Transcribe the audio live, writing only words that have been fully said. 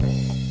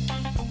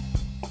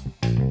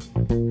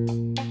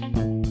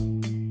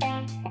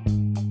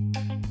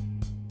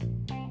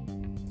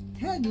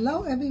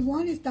Hello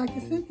everyone, it's Dr.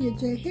 Cynthia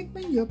J.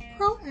 Hickman, your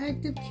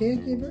proactive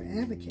caregiver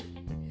advocate.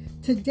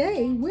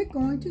 Today we're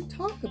going to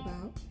talk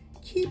about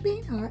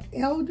keeping our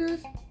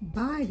elders'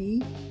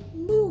 body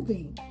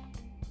moving.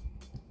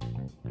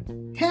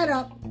 Head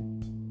up,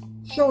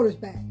 shoulders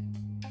back,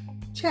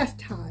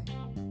 chest high,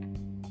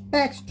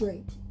 back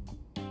straight,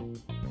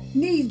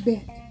 knees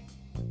bent.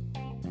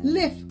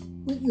 Lift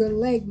with your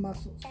leg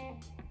muscles.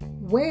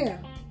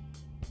 Where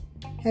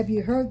have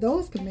you heard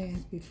those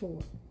commands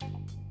before?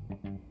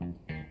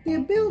 The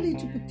ability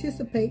to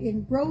participate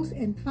in gross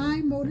and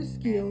fine motor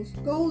skills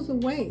goes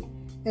away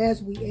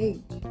as we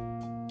age.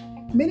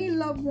 Many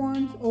loved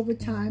ones over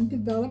time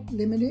develop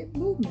limited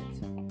movements.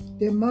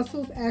 Their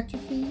muscles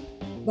atrophy,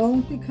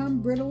 bones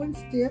become brittle and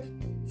stiff,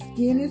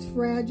 skin is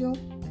fragile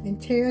and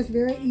tears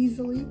very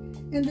easily,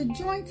 and the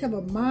joints have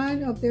a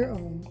mind of their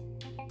own.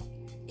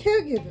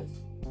 Caregivers,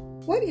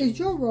 what is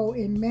your role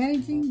in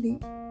managing the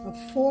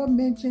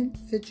aforementioned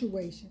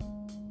situation?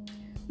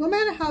 No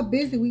matter how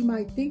busy we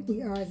might think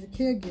we are as a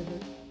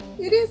caregiver,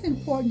 it is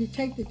important to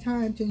take the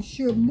time to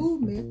ensure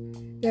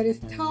movement that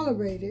is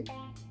tolerated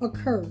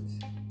occurs.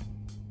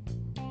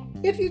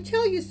 If you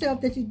tell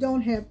yourself that you don't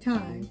have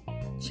time,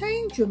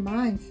 change your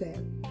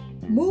mindset.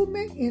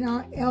 Movement in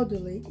our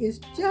elderly is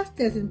just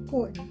as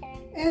important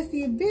as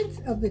the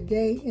events of the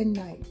day and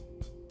night.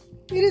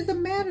 It is a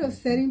matter of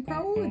setting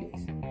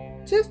priorities,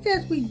 just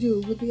as we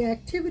do with the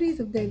activities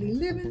of daily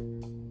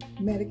living,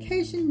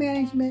 medication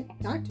management,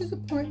 doctor's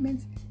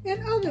appointments,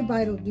 and other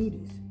vital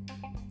duties.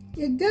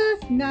 It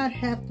does not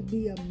have to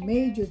be a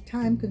major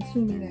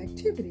time-consuming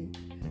activity,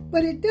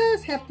 but it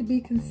does have to be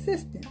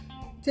consistent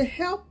to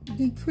help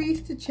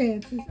decrease the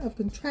chances of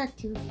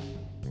contractures,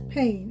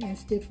 pain, and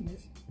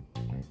stiffness.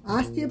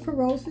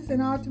 Osteoporosis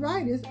and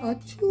arthritis are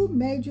two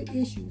major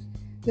issues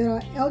that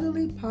our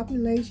elderly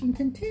population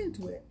contends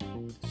with.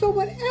 So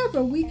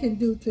whatever we can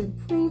do to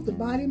improve the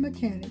body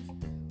mechanics,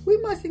 we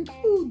must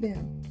include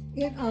them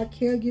in our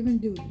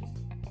caregiving duties.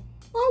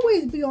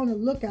 Always be on the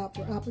lookout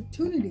for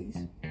opportunities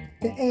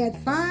to add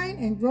fine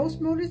and gross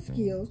motor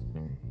skills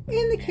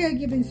in the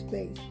caregiving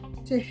space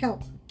to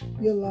help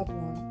your loved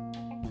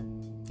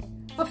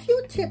one. A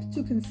few tips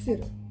to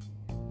consider.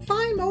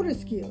 Fine motor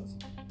skills.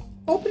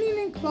 Opening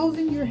and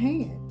closing your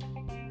hand.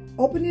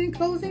 Opening and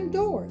closing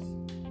doors.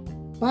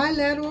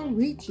 Bilateral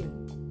reaching.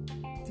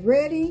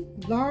 Threading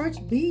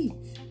large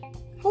beads.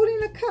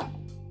 Holding a cup.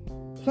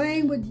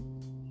 Playing with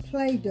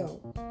Play-Doh.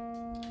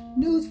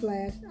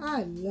 Newsflash,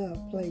 I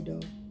love Play-Doh.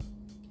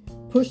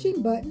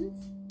 Pushing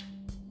buttons,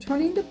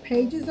 turning the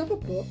pages of a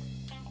book,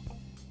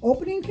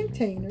 opening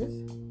containers,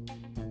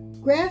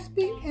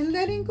 grasping and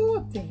letting go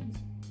of things.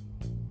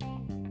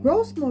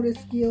 Gross motor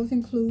skills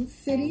include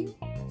sitting,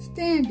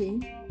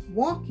 standing,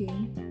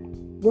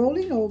 walking,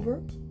 rolling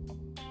over,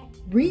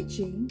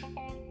 reaching,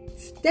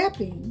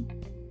 stepping,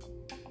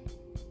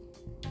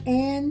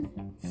 and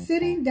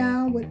sitting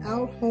down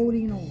without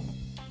holding on.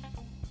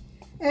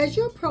 As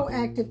your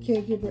proactive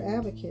caregiver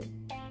advocate,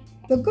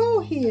 the goal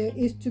here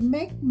is to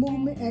make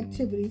movement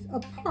activities a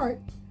part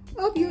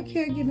of your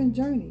caregiving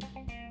journey.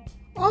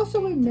 Also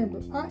remember,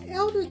 our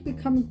elders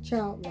becoming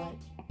childlike,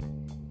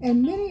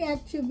 and many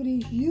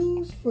activities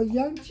used for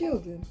young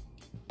children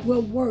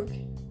will work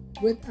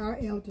with our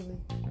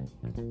elderly.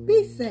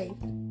 Be safe,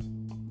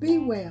 be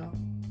well,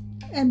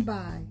 and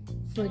bye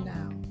for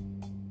now.